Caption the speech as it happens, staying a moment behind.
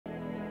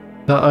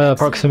That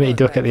proximity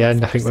duck at the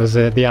end, I think, was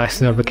the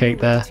icing on the cake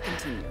there.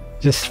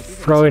 Just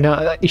throwing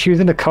out. She was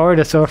in the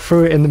corridor, so I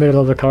threw it in the middle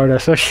of the corridor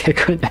so she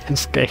couldn't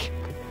escape.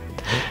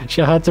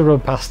 She had to run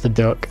past the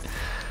duck.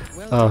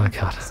 Oh my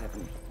god.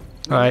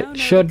 Alright,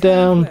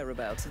 shutdown.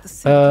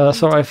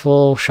 Assault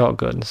rifle,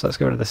 shotguns. Let's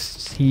go to the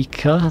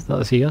Seeker. Not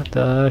the Seeker.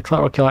 The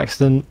collateral kill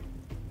accident.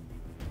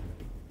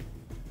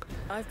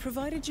 I've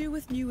provided you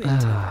with new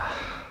intel.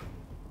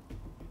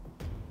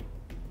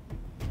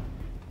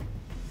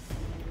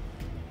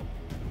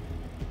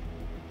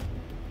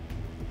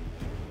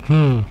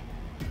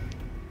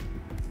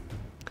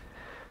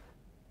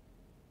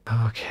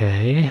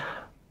 Okay.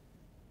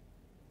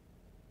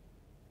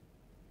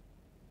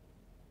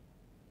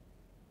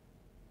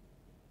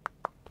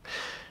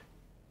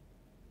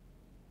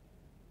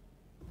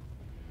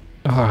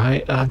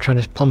 Alright,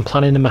 I'm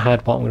planning in my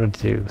head what I'm going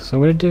to do. So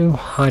I'm going to do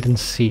hide and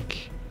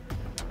seek.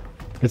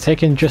 We're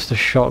taking just a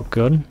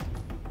shotgun.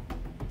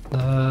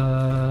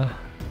 Not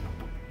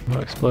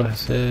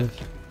explosive.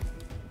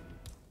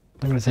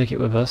 I'm going to take it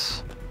with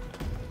us.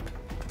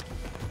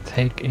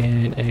 Take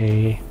in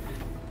a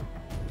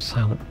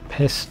silent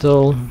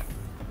pistol.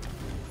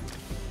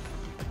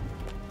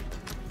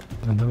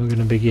 And then we're going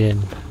to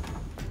begin.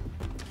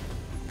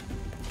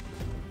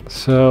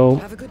 So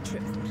Have a good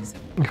trip.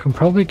 we can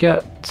probably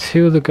get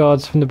 2 of the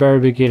guards from the very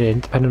beginning,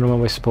 depending on when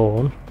we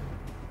spawn.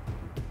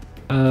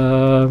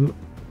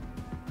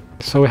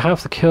 So we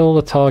have to kill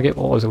the target,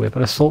 what was it with?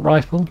 An assault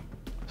rifle?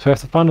 So we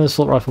have to find an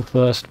assault rifle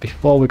first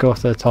before we go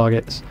after the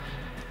targets.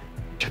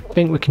 Which I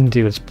think we can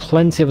do. There's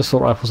plenty of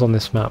assault rifles on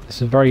this map.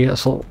 It's a very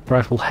assault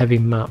rifle heavy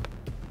map.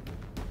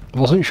 I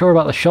wasn't sure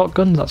about the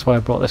shotgun, that's why I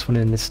brought this one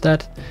in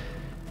instead.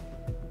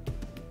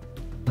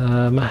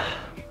 Oh,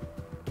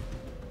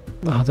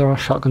 there are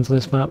shotguns on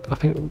this map. I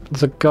think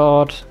there's a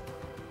guard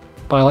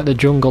by like the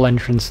jungle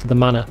entrance to the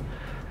manor.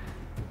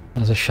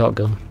 There's a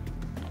shotgun.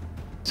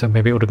 So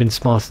maybe it would have been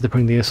smarter to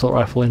bring the assault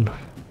rifle in.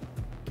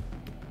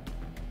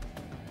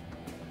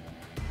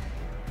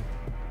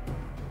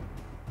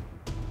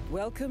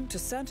 Welcome to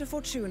Santa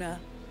Fortuna,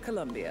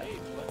 Colombia.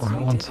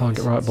 Alright, one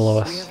target right below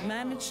us. We have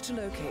managed to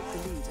locate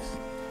the leader.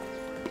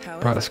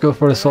 However, Right, let's go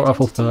for an assault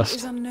rifle their identity first.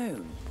 is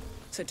unknown.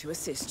 So to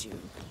assist you,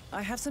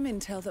 I have some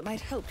intel that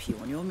might help you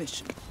on your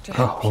mission. To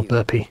help you,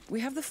 burpee. we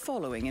have the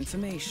following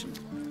information.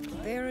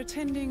 They are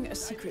attending a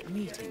secret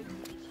meeting.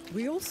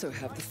 We also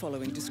have the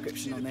following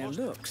description on their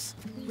looks.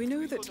 We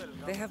know that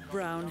they have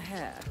brown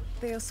hair.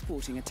 They are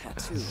sporting a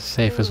tattoo.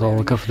 Safe as well.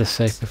 We'll go for the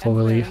safe before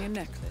we leave. A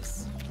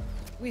necklace.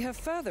 We have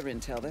further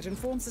intel that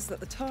informs us that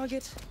the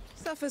target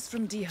suffers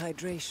from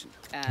dehydration.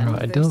 And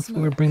Right, I don't think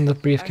we'll bring the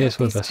briefcase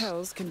with us.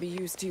 Tells can be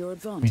used to your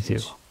advantage. Me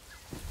too.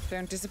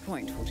 Don't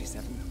disappoint,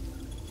 47.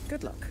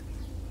 Good luck.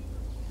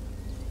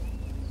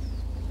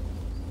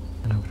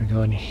 And I'm gonna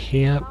go in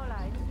here.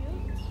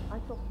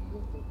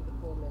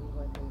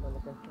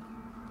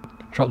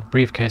 Drop the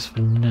briefcase for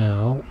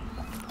now.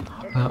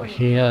 Out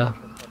here.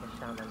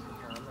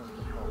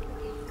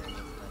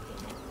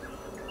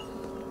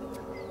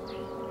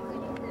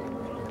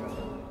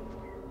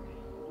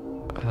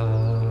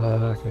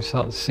 Can we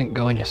start the sync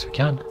going? Yes, we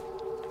can.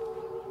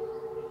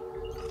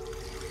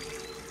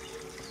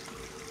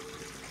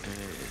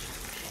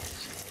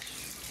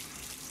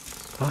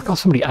 Oh, I got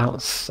somebody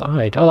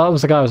outside. Oh, that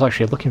was the guy I was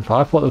actually looking for.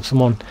 I thought there was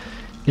someone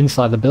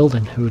inside the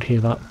building who would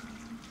hear that.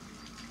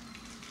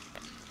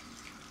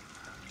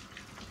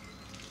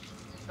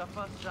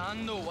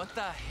 What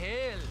the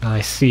hell?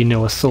 I see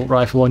no assault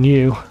rifle on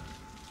you.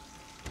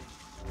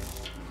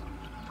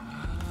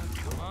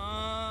 Come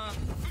on.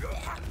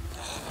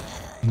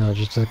 No,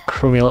 just a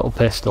crummy little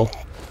pistol.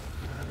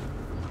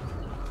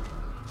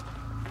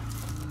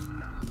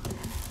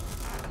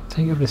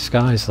 Take up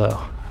disguise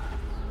though.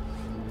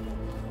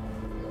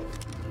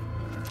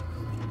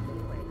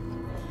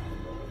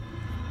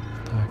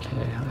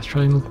 Okay, let's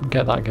try and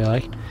get that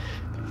guy.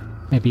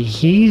 Maybe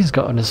he's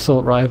got an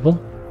assault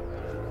rifle.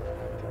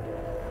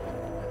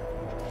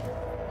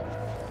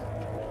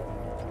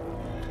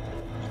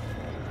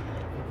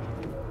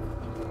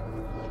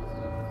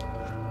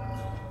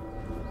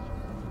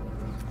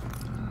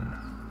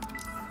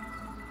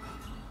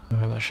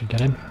 Alright, that should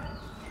get him.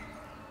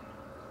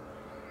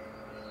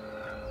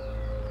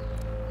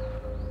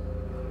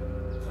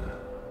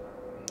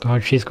 Oh,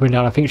 she's coming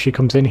down. I think she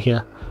comes in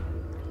here.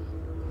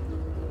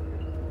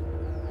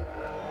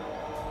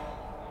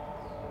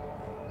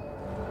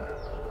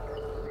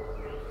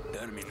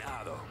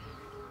 Terminado.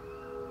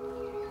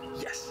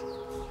 Yes.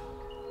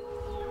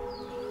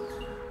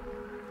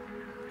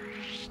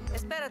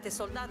 Espérate,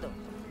 soldado.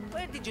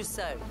 Where did you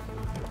serve?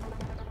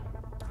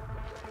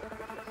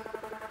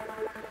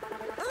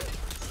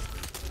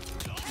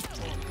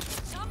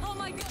 Oh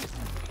my God.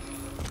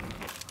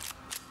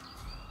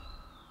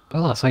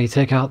 Well, that's how you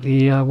take out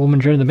the woman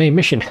during the main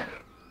mission.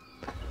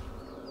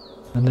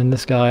 And then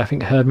this guy, I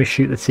think, heard me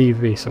shoot the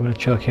TV, so I'm going to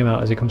choke him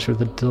out as he comes through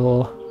the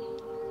door.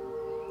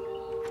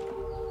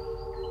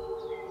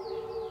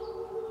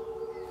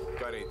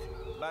 Got it.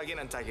 Log in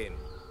and tag in.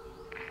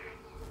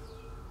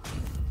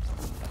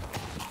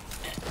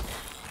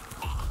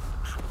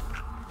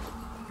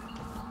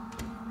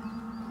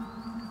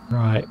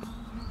 Right.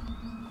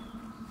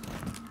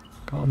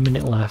 Got a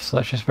minute left, so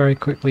let's just very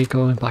quickly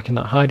go back in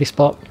that hidey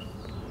spot.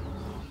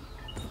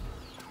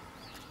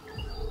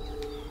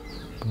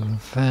 And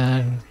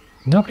then...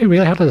 Nobody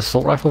really had an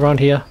assault rifle around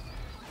here.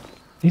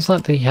 These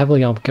like the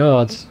heavily armed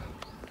guards.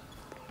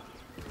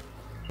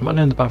 I might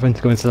end up having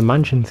to go into the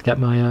mansion to get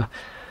my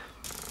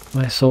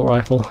my assault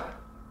rifle.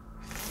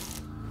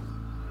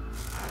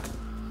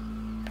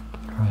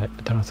 Right,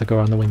 I don't have to go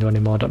around the window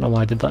anymore. I don't know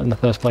why I did that in the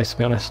first place, to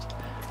be honest.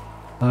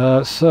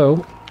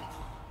 So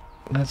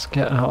let's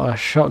get out our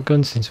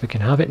shotgun since we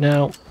can have it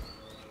now.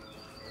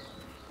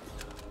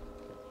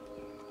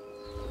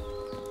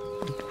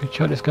 Did we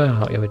check this guy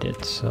out? Yeah, we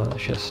did. So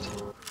let's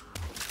just.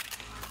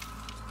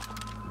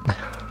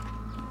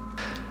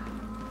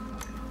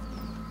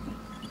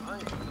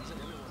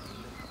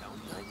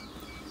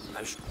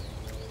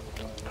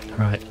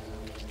 Right.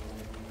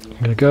 I'm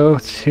gonna go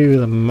to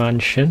the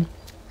mansion.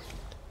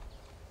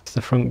 It's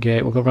the front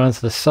gate. We'll go around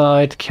to the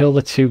side, kill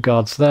the two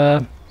guards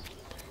there.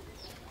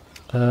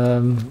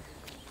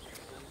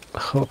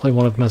 Hopefully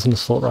one of them has an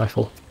assault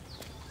rifle.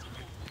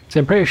 See,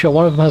 I'm pretty sure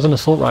one of them has an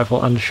assault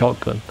rifle and a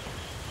shotgun.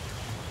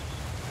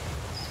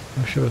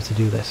 I'm sure how to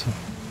do this.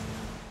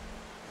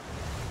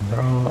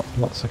 There are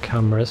lots of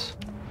cameras.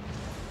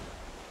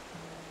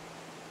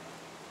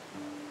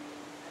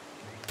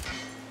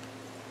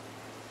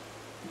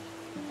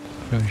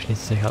 We just need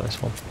to take out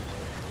this one.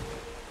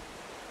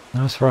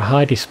 Now as for a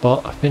hidey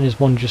spot, I think there's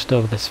one just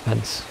over this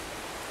fence.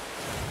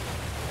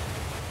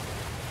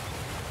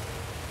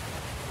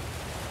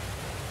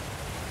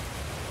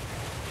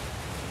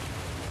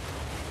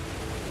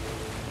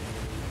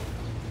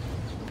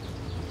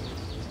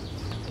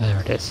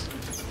 There it is.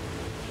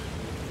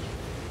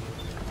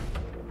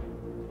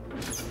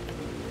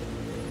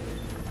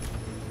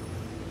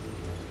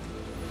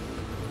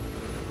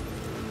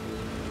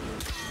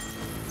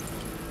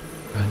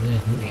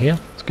 And here,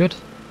 it's good.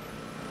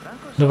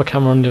 Another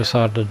camera on the other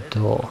side of the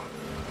door.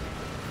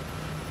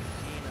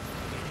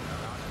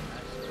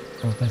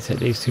 I'm going to take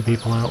these two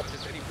people out.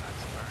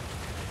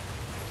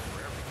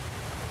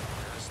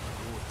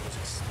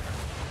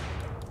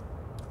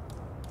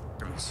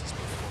 Must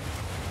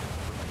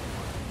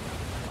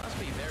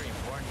be very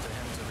important to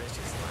him to risk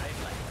his life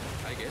like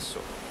that. I guess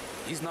so.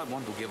 He's not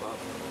one to give up.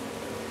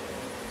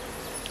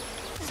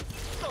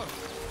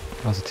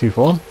 That's a 2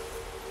 for 1.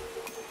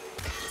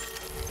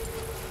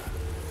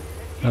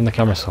 And the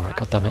camera saw it,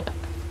 god damn it.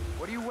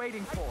 What are you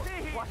waiting for?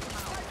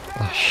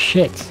 Oh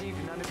shit!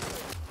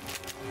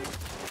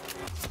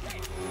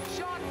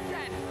 Sean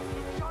dead!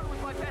 Sean was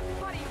my best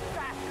buddy, you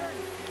bastard!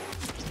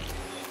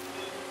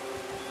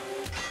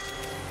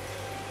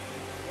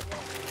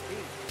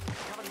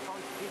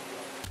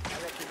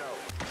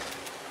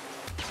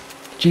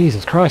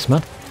 Jesus Christ,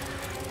 man.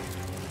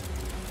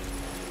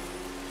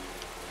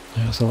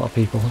 There's a lot of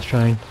people. Let's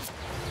try and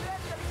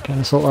get an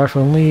assault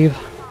rifle and leave.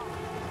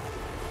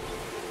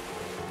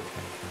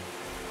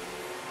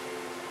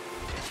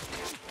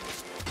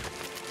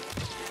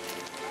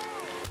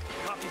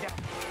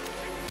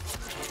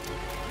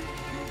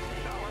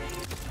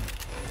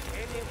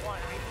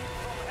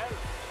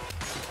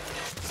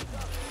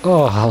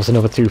 Oh, that was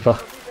another twofer.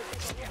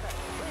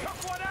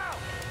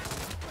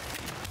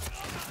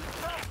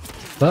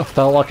 That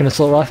felt like an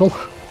assault rifle.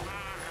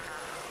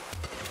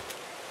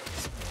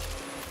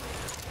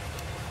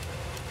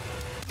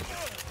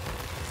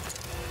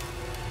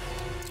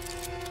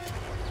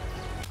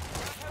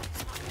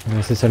 I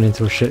guess it's turned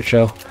into a shit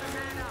show.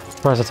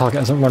 Surprised the target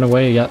hasn't run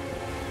away yet.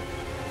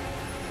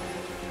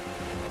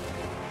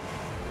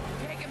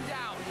 Take him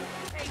down!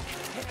 Take him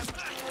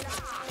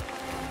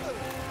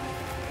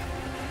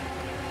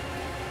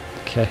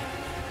Okay.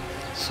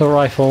 So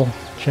rifle,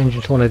 change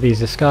into one of these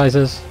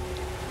disguises.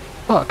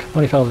 Fuck,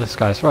 only fell the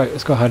disguise. Right,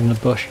 let's go hide in the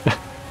bush. At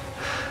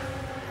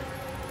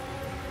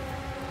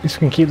least we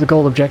can keep the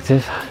gold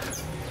objective.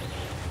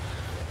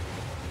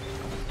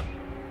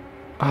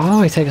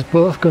 Oh, he takes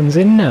both guns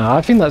in now.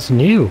 I think that's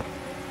new.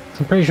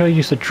 So I'm pretty sure he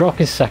used to drop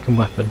his second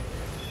weapon.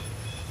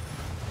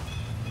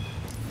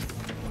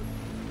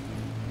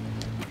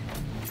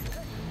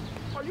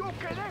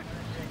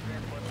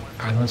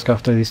 Alright, let's go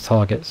after these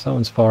targets. That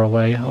one's far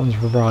away, that one's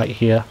right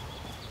here.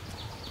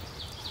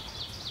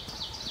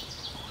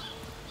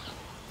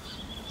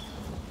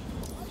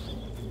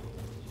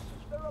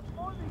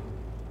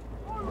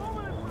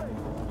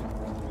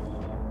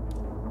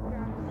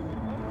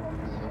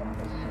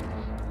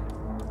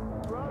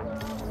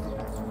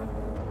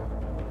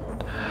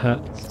 Hat,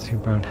 2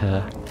 brown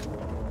hair.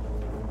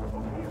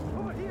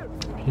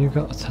 You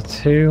got a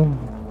tattoo?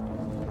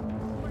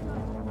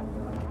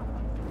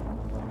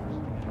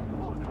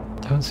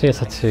 Don't see a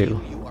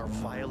tattoo. You are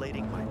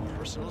violating my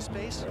personal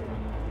space?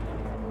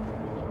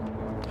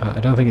 I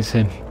don't think it's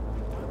him.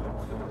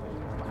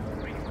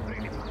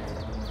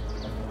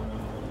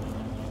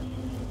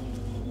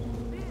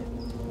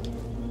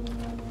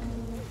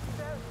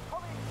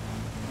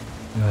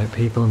 Right,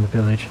 people in the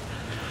village.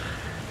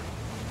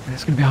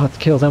 It's going to be hard to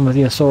kill them with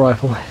the assault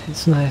rifle.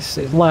 It's nice,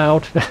 it's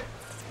loud.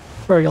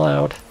 Very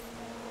loud.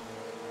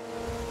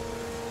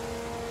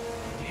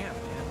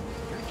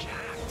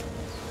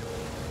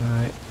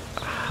 Right,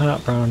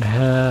 hat, brown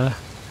hair,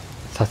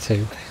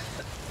 tattoo.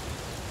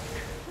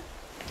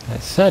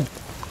 It said,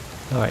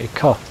 alright, he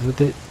coughed.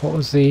 What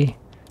was the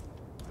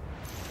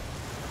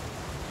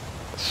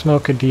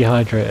smoker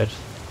dehydrated?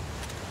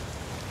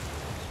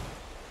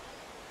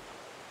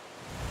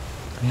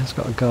 He has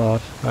got a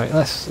guard. Right,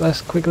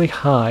 let's quickly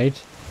hide.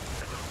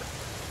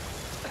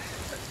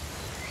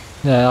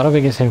 Yeah, I don't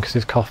think it's him because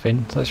he's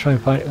coughing. So let's try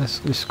and find. Let's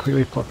just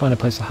quickly find a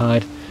place to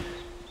hide.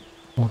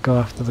 We'll go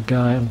after the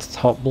guy on the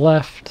top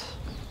left.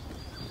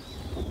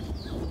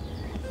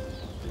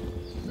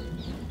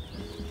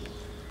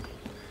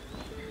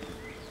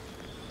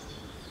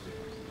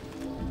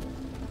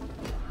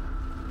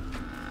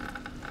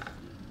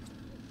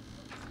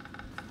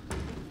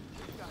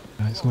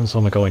 Right, someone saw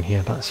me going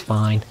here. That's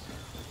fine.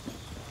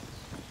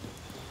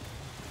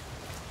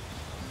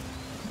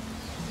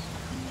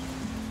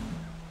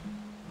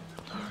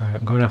 Alright,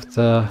 I'm going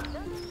after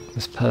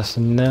this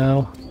person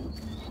now.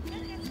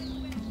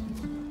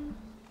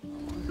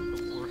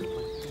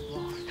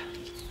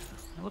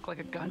 I look like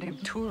a goddamn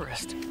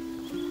tourist.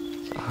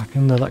 I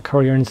can let that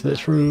courier into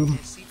this room.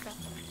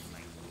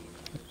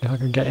 If I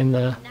can get in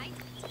there.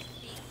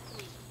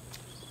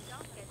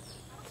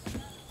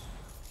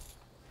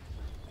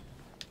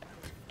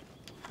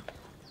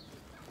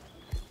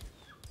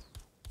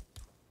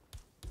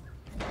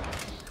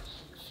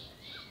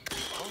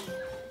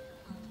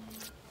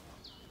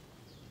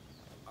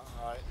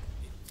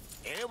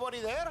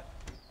 Anybody there?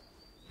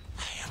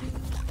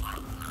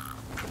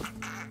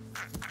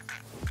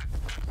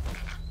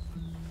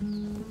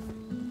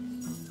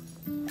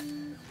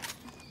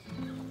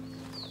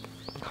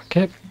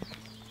 Okay.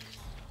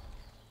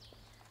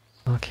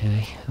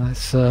 Okay,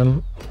 let's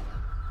I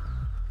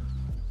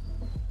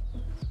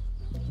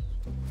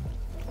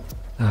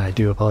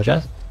do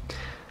apologize.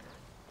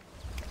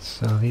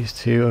 So these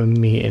two are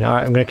meeting.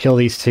 Alright, I'm gonna kill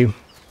these two.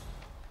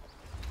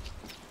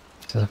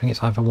 So I think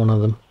it's either one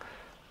of them.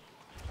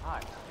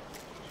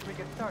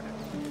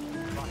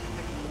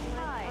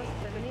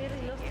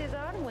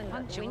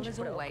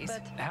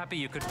 Happy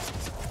you could.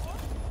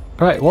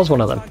 Right, it was one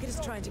of them. Target is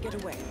trying to get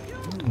away.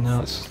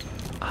 Now it's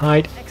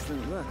hide.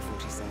 Excellent work,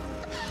 47.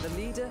 The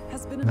leader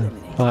has been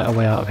eliminated. Fight our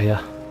way out of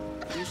here.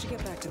 You should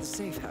get back to the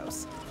safe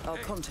house. I'll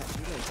contact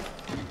you later.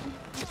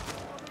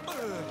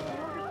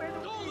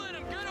 Don't let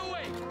him get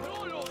away!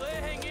 No,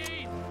 they're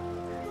hanging!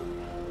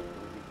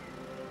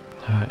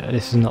 Alright,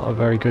 this is not a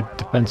very good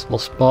defensible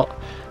spot.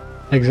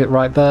 Exit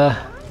right there.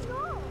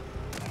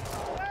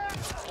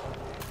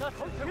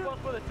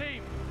 For the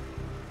team.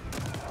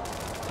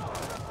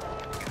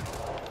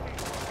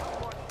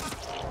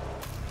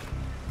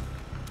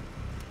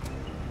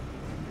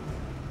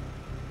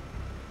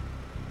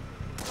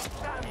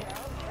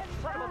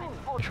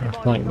 You're trying to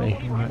flank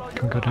me. Right, I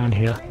can go down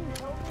here.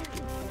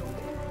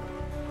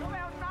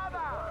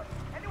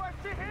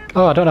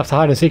 Oh, I don't have to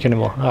hide and seek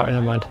anymore. Alright,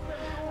 never mind.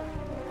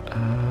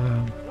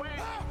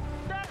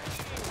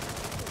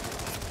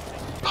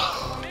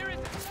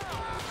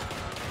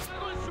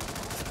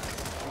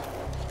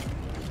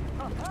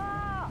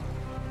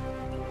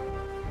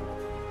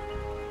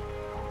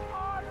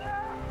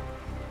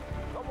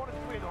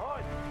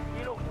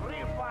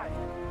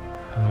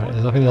 Alright,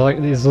 there's nothing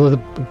like these other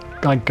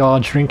like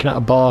guards drinking at a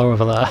bar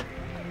over there.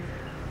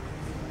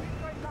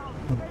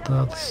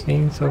 Although it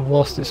seems to have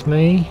lost its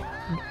me.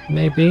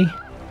 Maybe.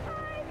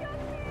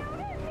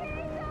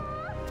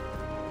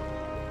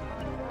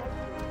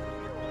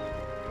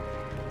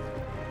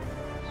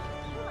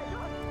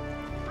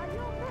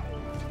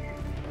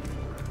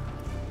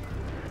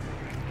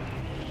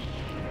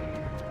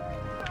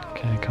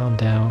 Okay, calm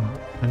down.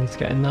 I need to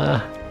get in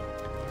there.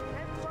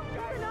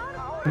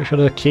 Pretty sure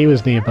the key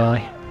was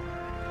nearby.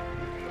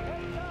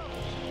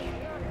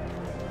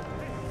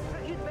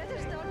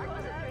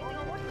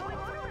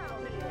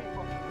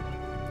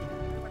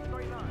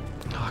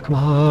 Oh, come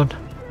on.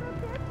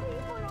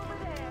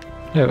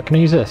 Yeah, can I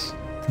use this?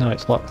 No,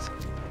 it's locked.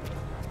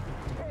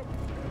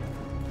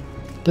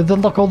 Did they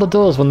lock all the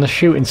doors when the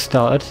shooting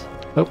started?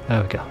 Oh,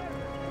 there we go.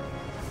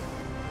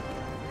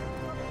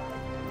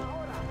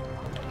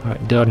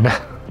 Alright, done.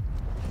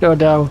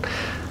 Showdown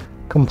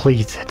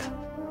completed.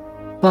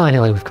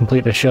 Finally, we've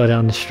completed a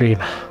showdown in the stream.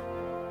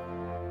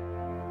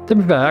 To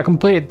be fair, I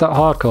completed that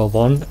hardcore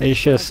one. It's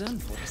just Well done,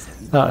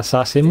 47. that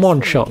assassin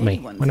one-shot me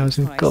when I was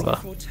in cover.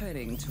 Before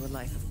turning to a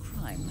life of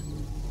crime.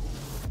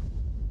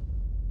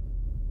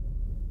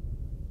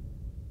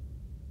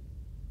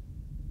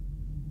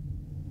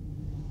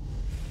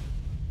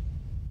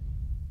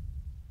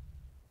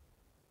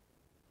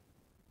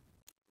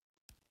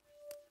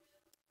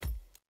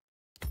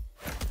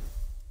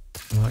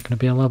 Is that going to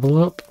be a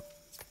level up?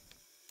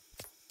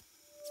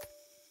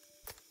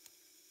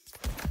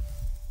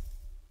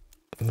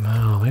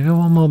 No, maybe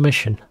one more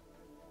mission.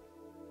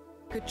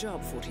 Good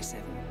job,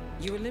 47.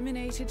 You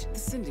eliminated the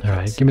syndicate.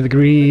 Alright, give me the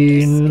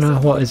green.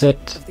 What is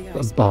it?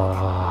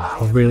 A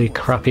really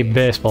crappy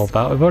baseball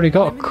bat. We've already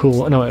got a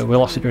cool. No, we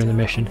lost it during the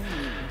mission.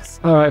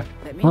 Alright,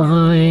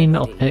 fine.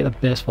 I'll take the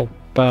baseball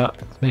bat.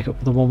 Make up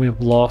for the one we've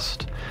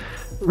lost.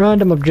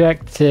 Random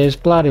objectives,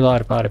 blah blah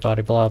blah blah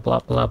blah blah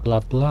blah blah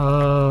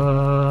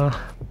blah.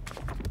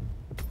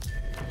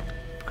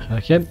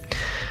 Okay.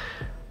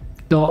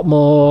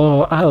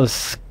 Dartmoor, out of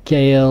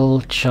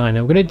scale,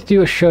 China. We're going to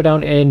do a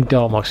showdown in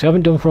Dartmoor. So I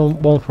haven't done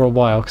one for a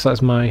while because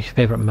that's my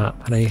favourite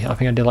map. And I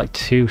think I did like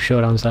 2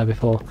 showdowns there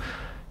before.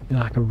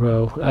 Like a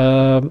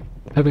row.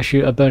 Pepper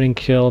shooter, burning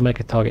kill,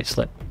 make a target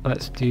slip.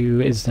 Let's do,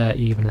 is there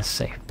even a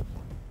safe?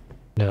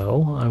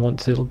 No, I want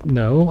to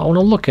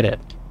look at it.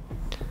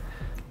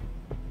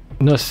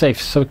 No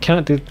safe, so we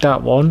can't do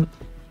that one.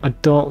 I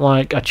don't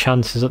like our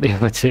chances at the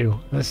other 2.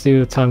 Let's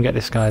do time get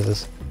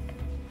disguises.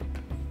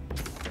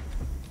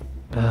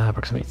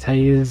 Proximity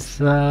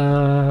taser.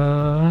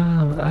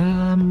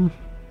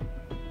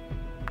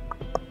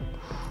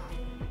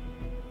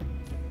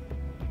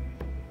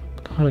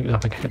 I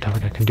don't think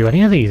I can do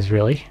any of these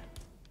really.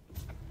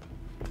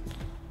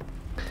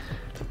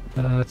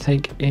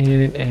 Take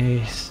in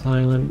a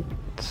silent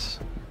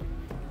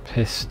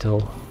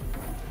pistol.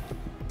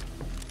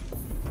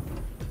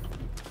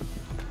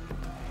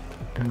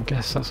 I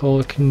guess that's all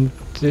I can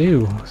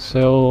do.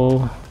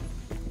 So,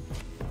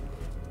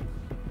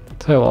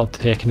 tell you what I'm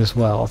taking as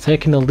well. I'm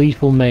taking a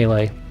lethal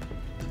melee.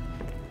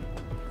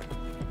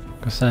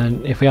 Because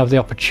then, if we have the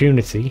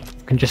opportunity,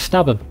 we can just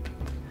stab him.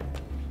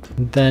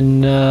 And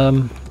then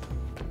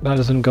that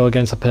doesn't go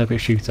against a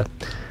perfect shooter.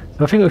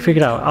 So I think we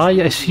figured out. I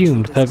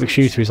assumed perfect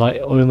shooter is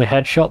like only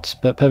headshots,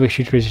 but perfect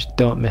shooter is just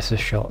don't miss a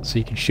shot. So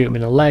you can shoot him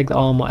in the leg, the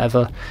arm,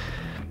 whatever.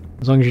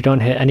 As long as you don't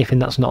hit anything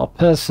that's not a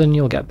person,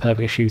 you'll get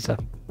perfect shooter.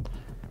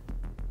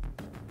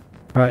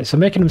 Right, so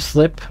making him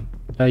slip,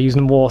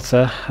 using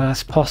water,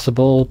 that's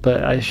possible,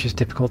 but it's just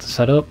difficult to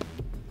set up.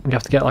 You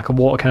have to get like a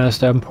water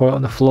canister and pour it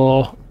on the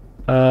floor.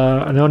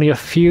 And only a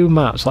few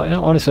maps, like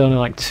honestly only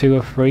like 2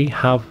 or 3,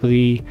 have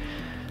the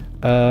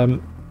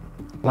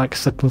like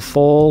slip and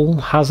fall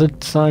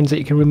hazard signs that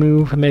you can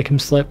remove and make him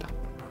slip.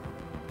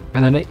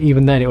 And then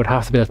even then it would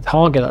have to be a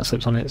target that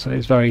slips on it, so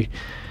it's very,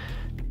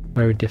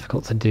 very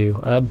difficult to do.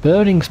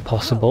 Burning's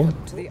possible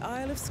To the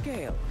Isle of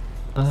Scale.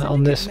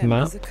 on this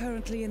map.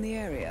 Currently in the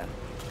area.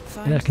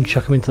 Yeah, I can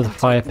chuck him into the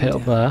fire pit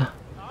up there.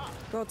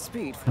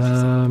 Godspeed.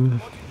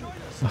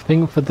 I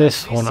think for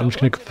this one I'm just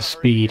going to go for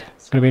speed.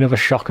 It's going to be another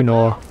shock and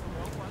awe.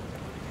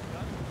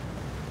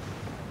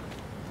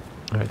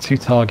 Alright, 2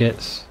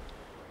 targets.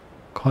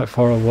 Quite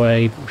far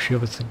away, but we should be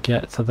able to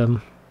get to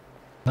them.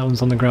 That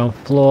one's on the ground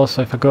floor,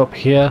 so if I go up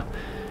here,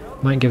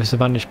 might give us a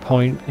vantage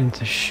point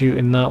into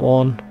shooting that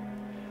one.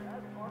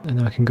 And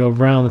then I can go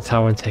around the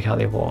tower and take out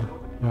the other one.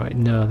 Alright,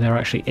 no, they're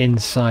actually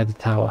inside the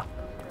tower.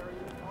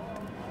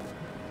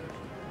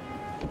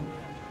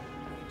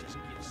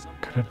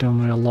 Could have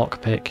done with a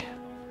lockpick.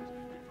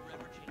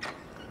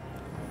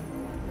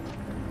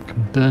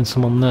 Can burn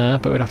someone there,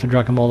 but we'd have to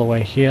drag them all the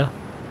way here.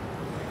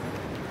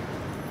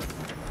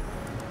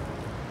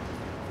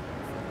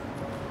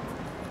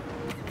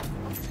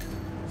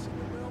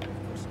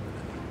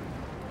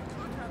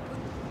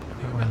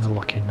 Where they're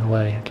looking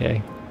away,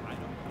 okay.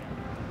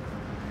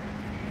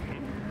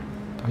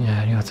 Oh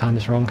yeah, I knew I timed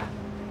this wrong.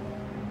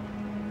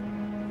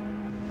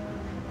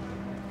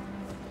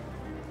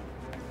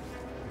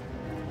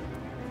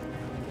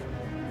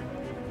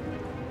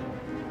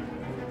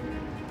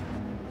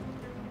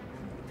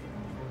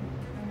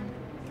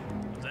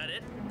 Is that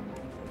it?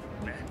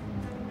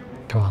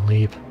 Go on,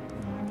 leave.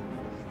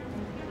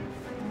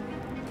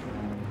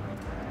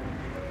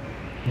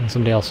 And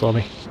somebody else saw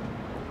me.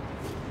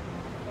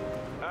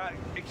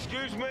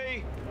 Excuse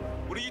me?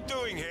 What are you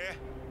doing here?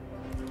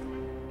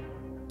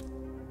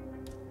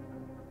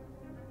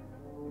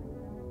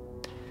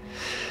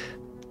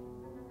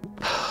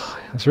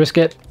 Let's risk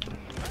it.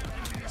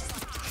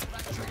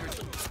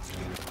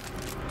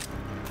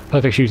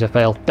 Perfect shooter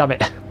fail. Damn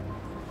it.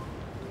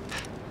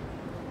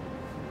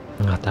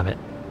 Ah, damn it.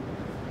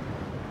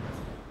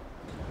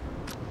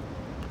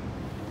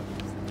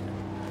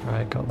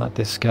 Right, got that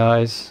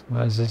disguise.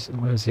 Where's this?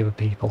 Where's the other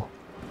people?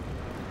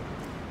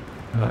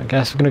 Right, I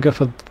guess we're gonna go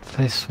for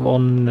this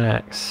one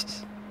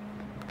next.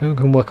 I think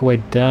we can work our way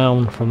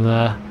down from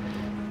there.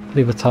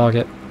 Leave a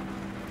target.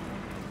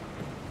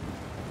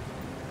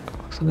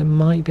 So they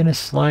might be in a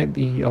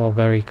slightly, or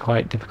very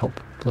quite difficult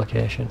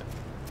location.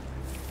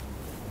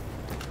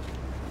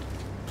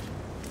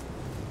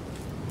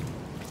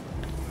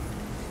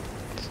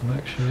 So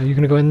actually, are you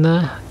going to go in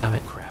there? Damn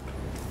it. Crap.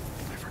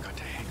 I forgot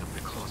to hang up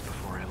the clothes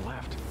before I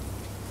left.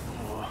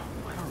 Oh,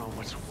 I don't know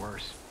what's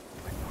worse.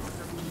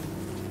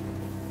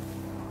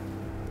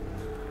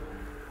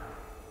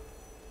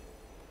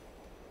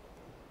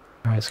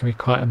 Alright, it's going to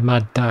be quite a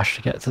mad dash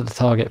to get to the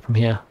target from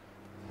here.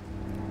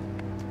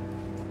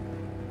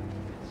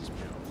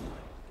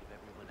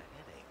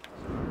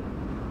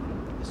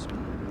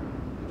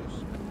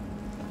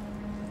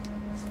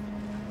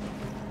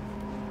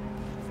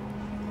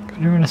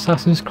 Can we do an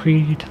Assassin's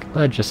Creed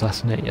Ledge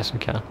assassinate? Yes, we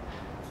can.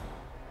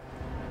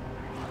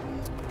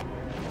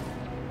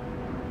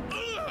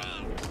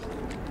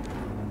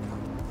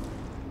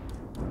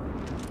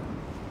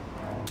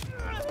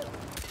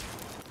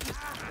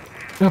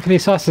 Now for the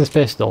Assassin's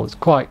Pistol, it's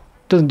quite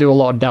doesn't do a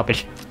lot of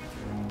damage.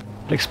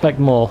 I'd expect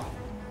more.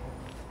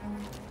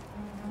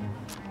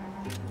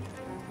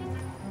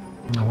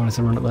 I wanted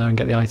to run up there and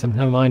get the item.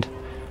 Never mind.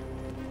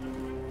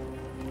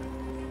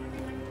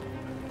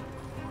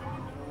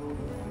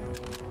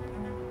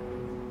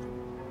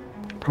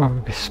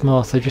 Probably be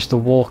smarter just to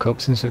walk up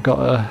since we've got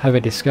a heavy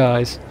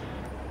disguise.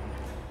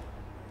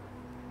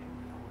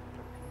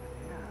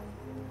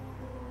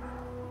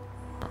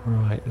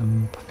 Right, I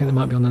think they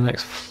might be on the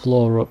next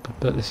floor up,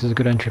 but this is a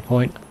good entry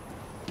point.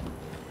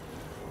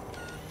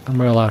 And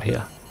we're allowed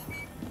here.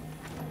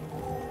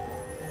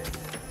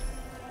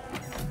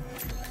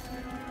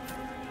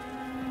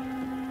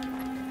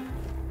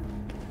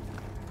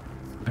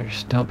 I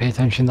just don't pay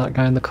attention to that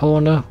guy in the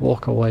corner,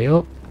 walk our way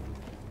up.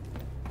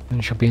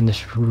 And she'll be in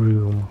this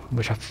room,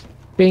 which I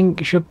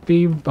think should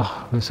be, I'm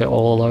going to say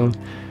all alone.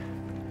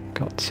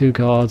 Got 2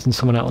 guards and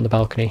someone out on the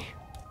balcony.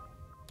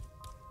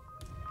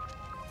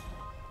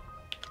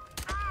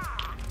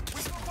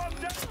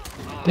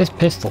 This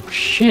pistol,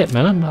 shit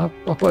man, I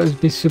thought it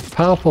would be super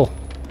powerful.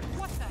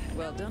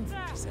 Well done,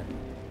 47.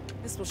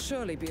 This will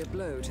surely be a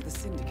blow to the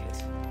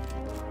Syndicate.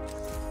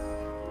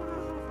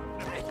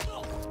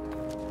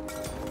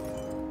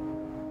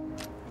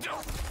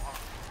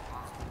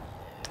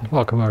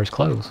 Well, I can wear his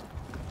clothes.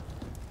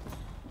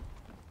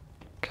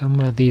 Can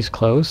wear these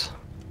clothes.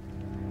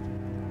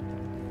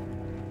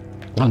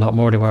 Oh, no, I'm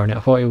already wearing it. I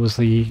thought it was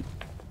the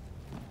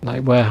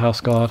like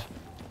warehouse guard.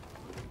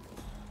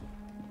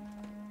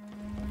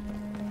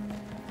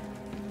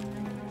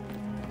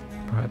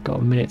 Right, I've got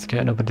a minute to get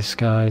another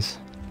disguise.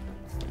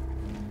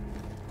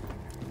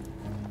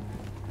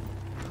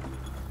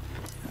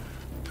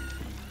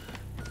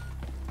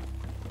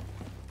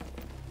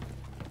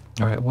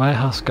 Alright,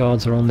 warehouse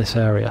guards are on this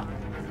area.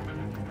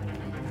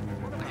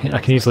 I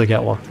can easily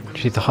get one.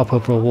 Just need to hop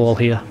over a wall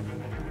here.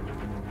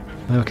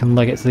 Then we can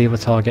leg it to the other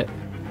target.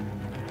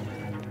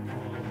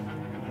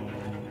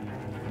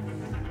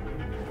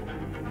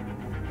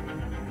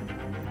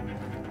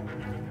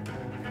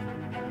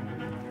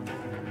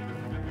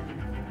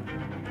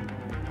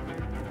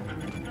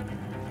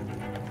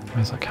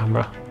 Where's that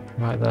camera?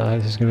 Right there,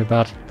 this is going to be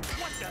bad.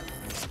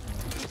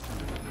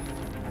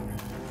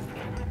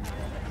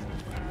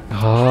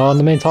 Oh, and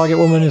the main target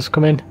woman has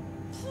come in.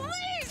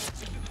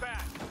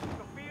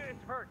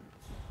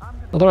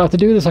 I don't have to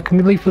do this, I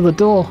can leave through the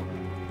door.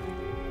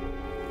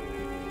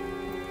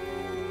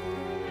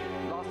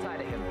 Lost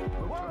sight of him.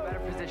 Move to a better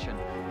position.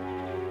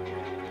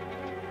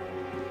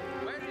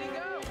 Where did he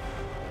go?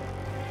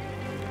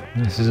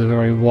 This is a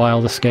very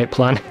wild escape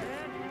plan.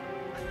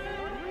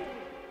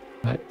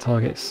 Right,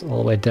 target's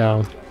all the way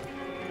down.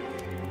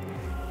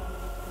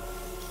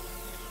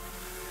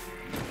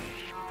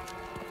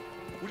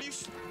 Will you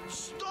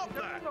stop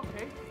that?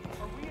 Okay.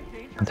 Are we in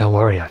danger? Don't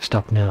worry, I've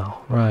stopped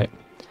now. Right.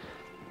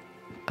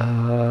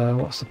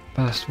 What's the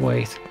best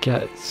way to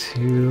get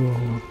to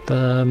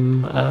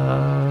them?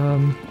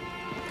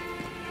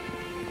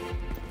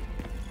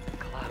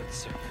 Cloud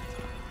serpent.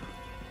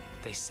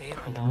 They say it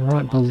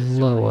Right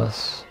below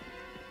us.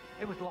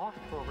 It was lost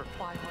for over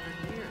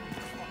 500 years.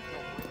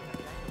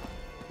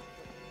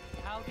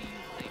 How do you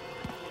think?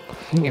 I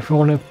think if we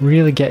want to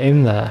really get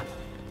in there,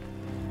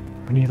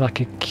 we need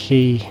like a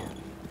key.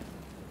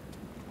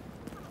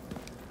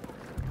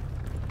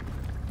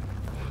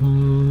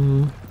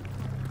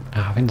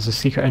 I think there's a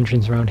secret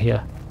entrance around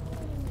here.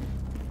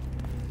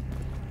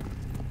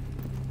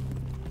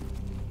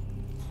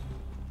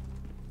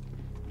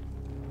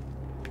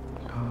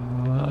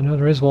 I know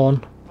there is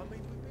one.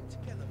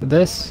 With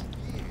this?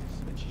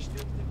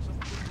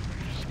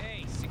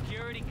 Hey,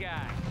 security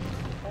guy.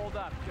 Hold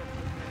up just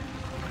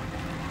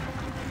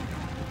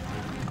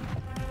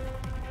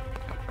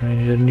a minute. I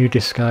need a new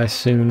disguise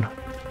soon.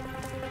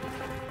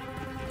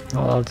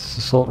 Oh, this is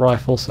assault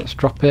rifle, so let's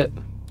drop it.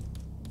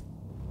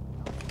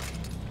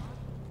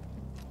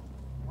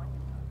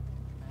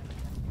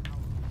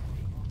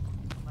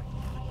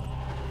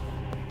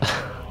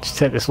 Just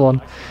take this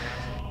one.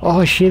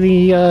 Oh, is she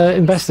the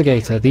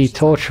investigator, the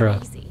torturer,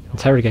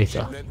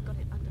 interrogator?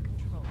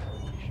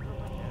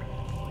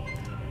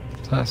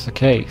 If that's the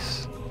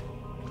case,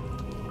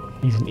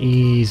 he's an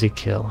easy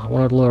kill. I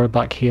want to lure her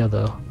back here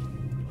though.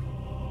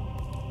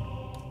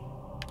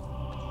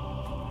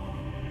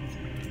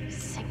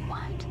 Say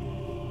what?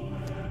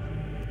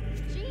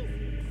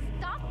 Jeez,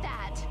 stop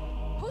that!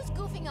 Who's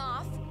goofing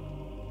off?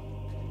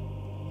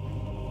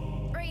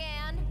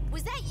 Brienne,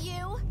 was that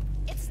you?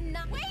 It's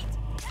not. Wait!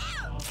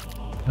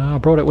 I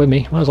brought it with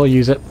me, might as well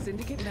use it.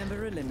 Syndicate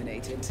member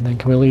eliminated. And then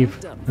can we leave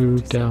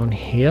food down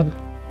here?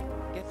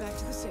 Get back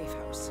to the safe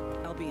house.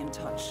 I'll be in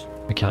touch.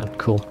 We can,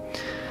 cool.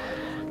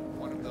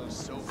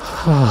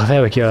 Oh,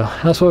 there we go.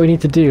 That's what we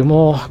need to do.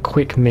 More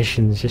quick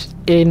missions. Just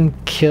in,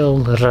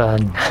 kill,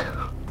 run.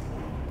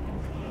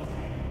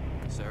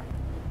 Sir?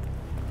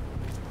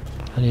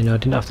 And you know, I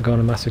didn't have to go on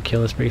a massive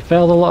killer spree.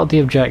 Failed a lot of the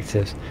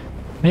objectives.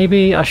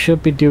 Maybe I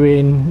should be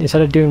doing,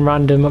 instead of doing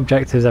random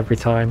objectives every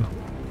time,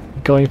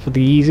 going for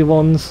the easy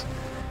ones.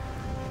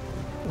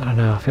 I don't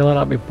know, I feel like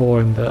that'd be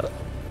boring, but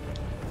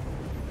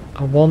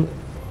I want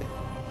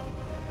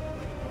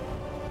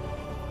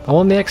I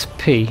want the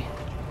XP,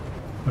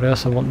 but I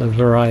also want the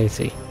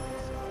variety.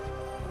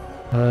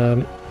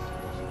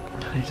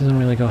 It doesn't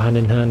really go hand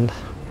in hand.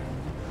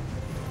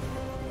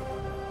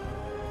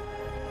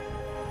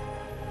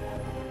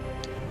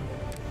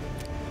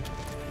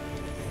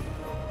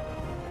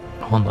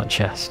 I want that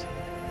chest.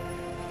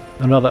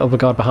 I know that other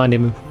guard behind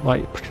him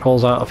like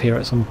patrols out of here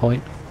at some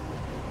point.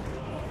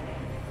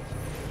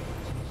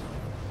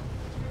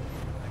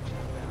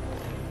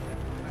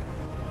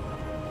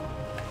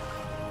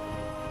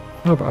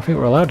 Oh, but I think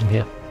we're allowed in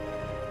here.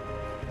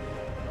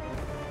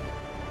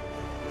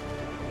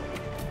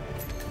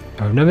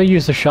 I've never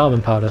used the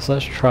shaman powder, so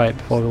let's try it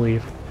before we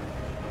leave.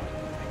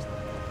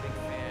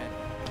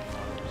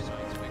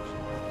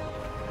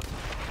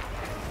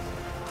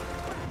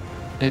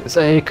 It's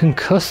a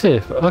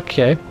concussive,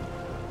 okay.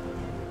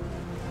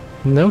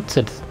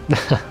 Noted.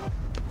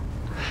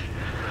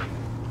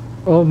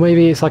 Or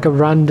maybe it's like a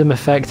random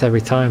effect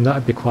every time, that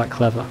would be quite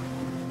clever.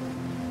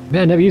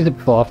 Yeah, I never used it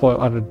before, I thought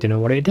I didn't know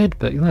what it did,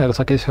 but you know, it looks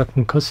like it's a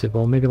concussive,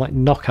 or maybe like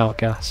knockout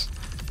gas.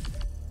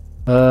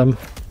 I'll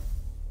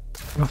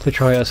have to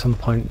try it at some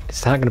point.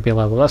 Is that going to be a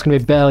level? That's going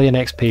to be barely an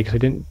XP, because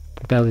we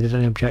barely did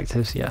any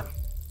objectives, yeah.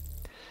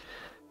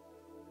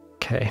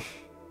 Okay.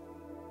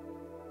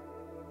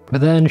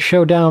 But then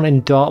Showdown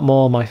in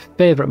Dartmoor, my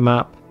favourite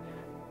map.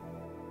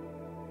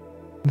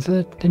 Is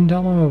it in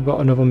Dartmoor? We've got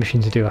another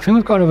mission to do. I think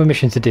we've got another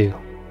mission to do.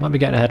 Might be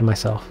getting ahead of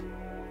myself.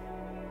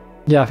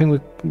 Yeah, I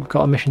think we've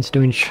got a mission to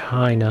do in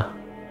China.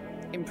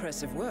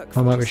 Impressive work.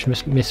 I might be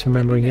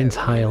misremembering it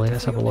entirely.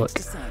 Let's have a look.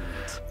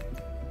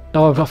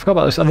 Oh, I forgot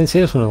about this. I didn't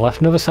see this one on the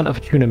left. Another Santa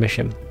Fortuna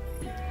mission.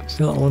 Let's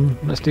do that one.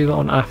 Let's do that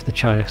one after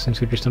China,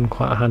 since we've just done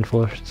quite a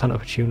handful of Santa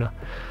Fortuna.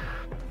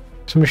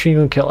 Submachine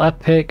gun kill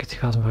epic,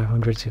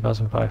 2500,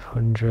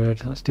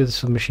 2500. Let's do the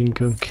submachine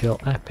gun kill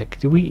epic.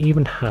 Do we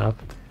even have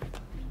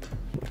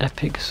an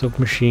epic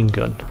submachine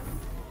gun?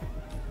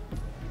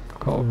 I've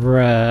got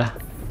rare.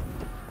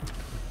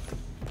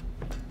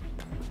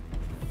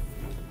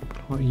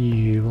 What are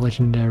you?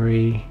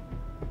 Legendary.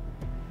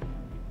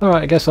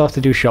 Alright, I guess I'll have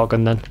to do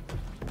shotgun then.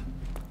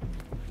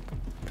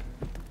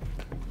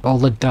 All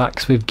the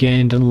DACs we've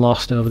gained and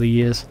lost over the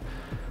years.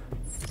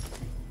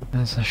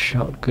 There's a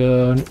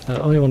shotgun.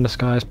 Only one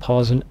disguise,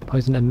 poison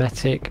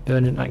emetic,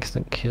 earn an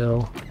accident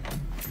kill.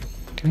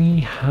 Do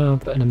we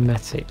have an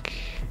emetic?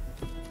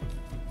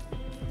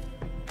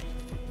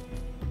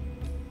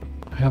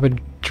 I have a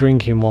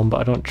drinking one, but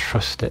I don't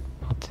trust it.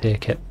 I'll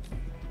take it.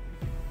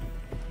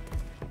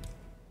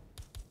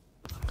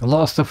 A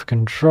lot of stuff we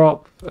can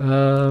drop.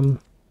 So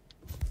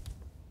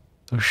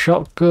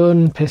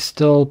shotgun,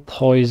 pistol,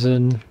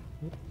 poison.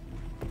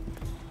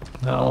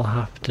 That'll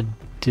have to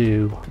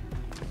do.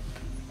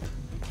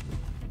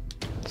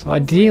 So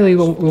ideally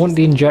we want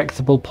the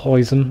injectable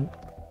poison.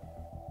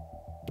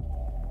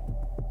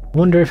 I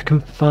wonder if I can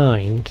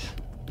find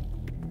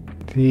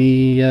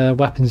the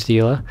weapons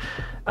dealer,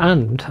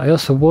 and I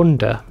also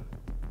wonder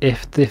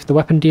if the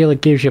weapon dealer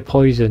gives you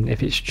poison,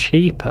 if it's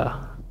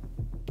cheaper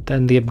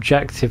than the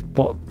objective,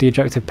 what the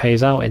objective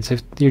pays out in. So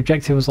if the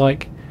objective was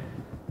like,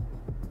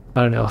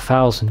 I don't know,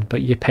 1,000,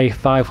 but you pay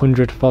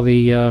 500 for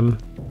the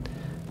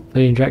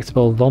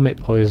injectable vomit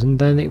poison,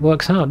 then it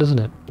works out, doesn't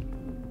it?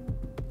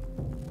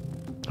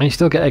 And you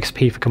still get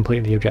XP for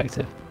completing the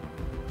objective.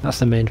 That's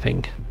the main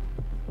thing.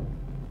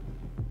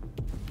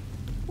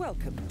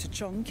 Welcome to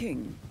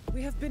Chongqing.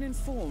 We have been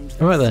informed.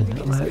 Alright then,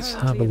 let's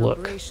have a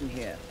look.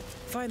 Here.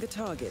 Find the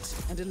target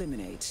and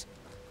eliminate.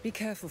 Be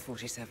careful,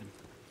 47.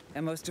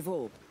 And most of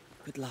all,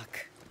 good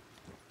luck.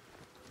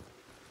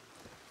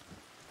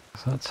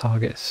 So that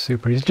target is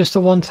super easy. Just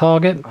the one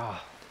target. Oh,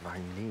 my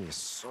knee is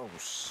so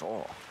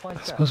sore.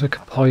 I suppose we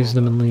could poison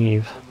them and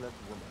leave.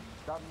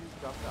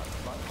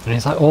 And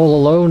he's like all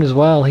alone as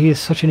well. He is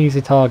such an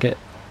easy target.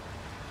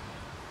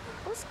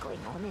 What's going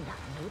on in that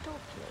noodle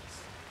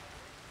place?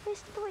 There's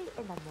 3 in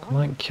the I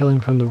morning. might kill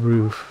him from the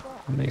roof.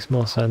 That makes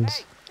more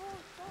sense.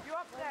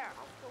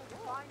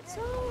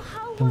 So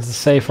how And there's a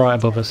safe right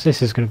above us.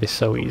 This is going to be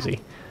so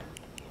easy.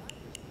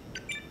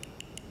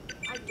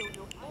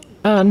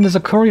 And there's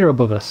a courier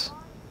above us.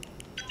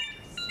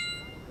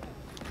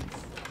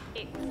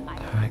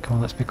 Alright, come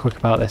on, let's be quick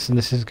about this. And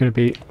this is going to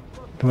be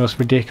the most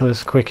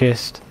ridiculous,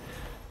 quickest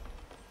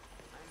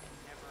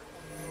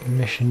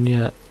mission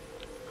yet.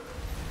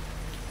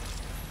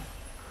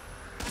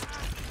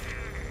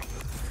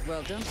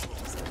 Well done.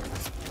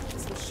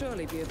 This will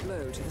surely be a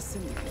blow to the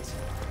syndicate.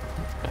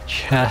 A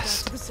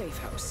chest. To the safe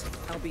house.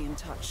 I'll be in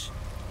touch.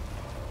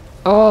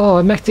 Oh,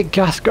 a emetic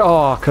gas.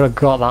 Oh, I could have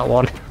got that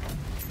one.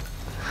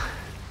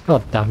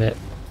 God damn it.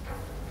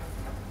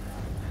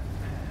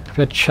 If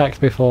I had checked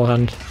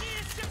beforehand.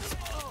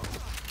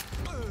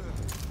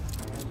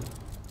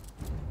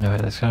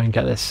 Alright, let's go and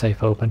get this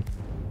safe open.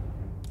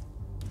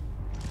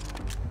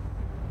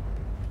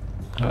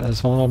 Alright,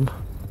 there's one.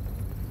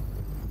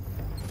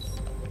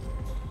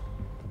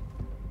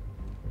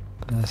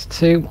 There's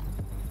 2.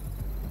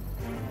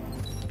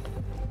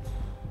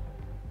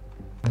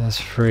 There's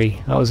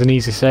 3. That was an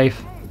easy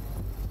save.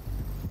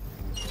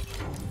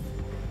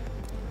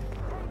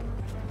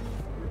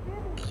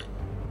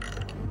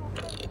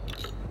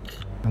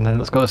 And then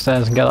let's go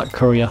upstairs and get that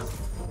courier.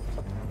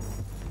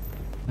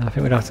 And I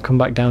think we'd have to come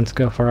back down to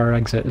go for our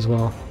exit as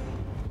well.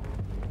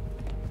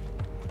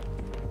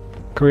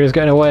 Courier's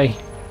getting away.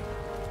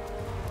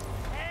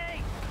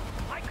 Hey,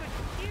 I could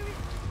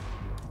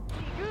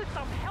seriously use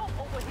some help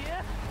over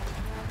here.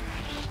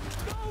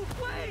 Go,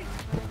 please.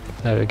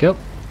 There we go.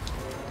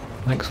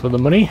 Thanks for the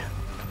money.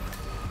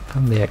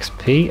 And the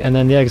XP. And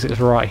then the exit's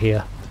right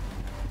here.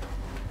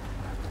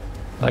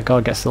 That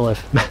guy gets to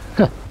live.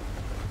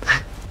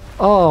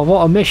 Oh,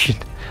 what a mission!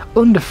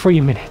 Under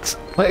 3 minutes.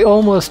 Like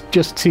almost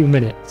just 2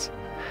 minutes.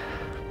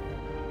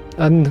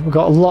 And we've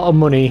got a lot of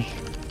money.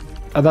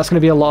 And that's going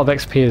to be a lot of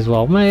XP as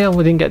well. Well,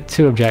 we didn't get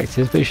 2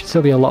 objectives, but it should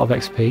still be a lot of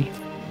XP.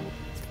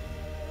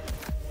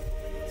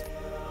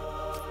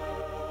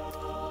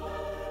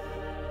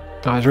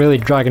 Oh, it's really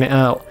dragging it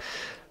out.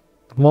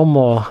 One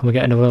more, and we're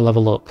getting another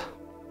level up.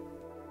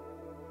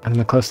 And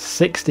we're close to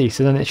 60,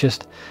 so then it's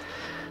just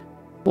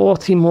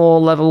 40 more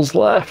levels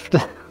left.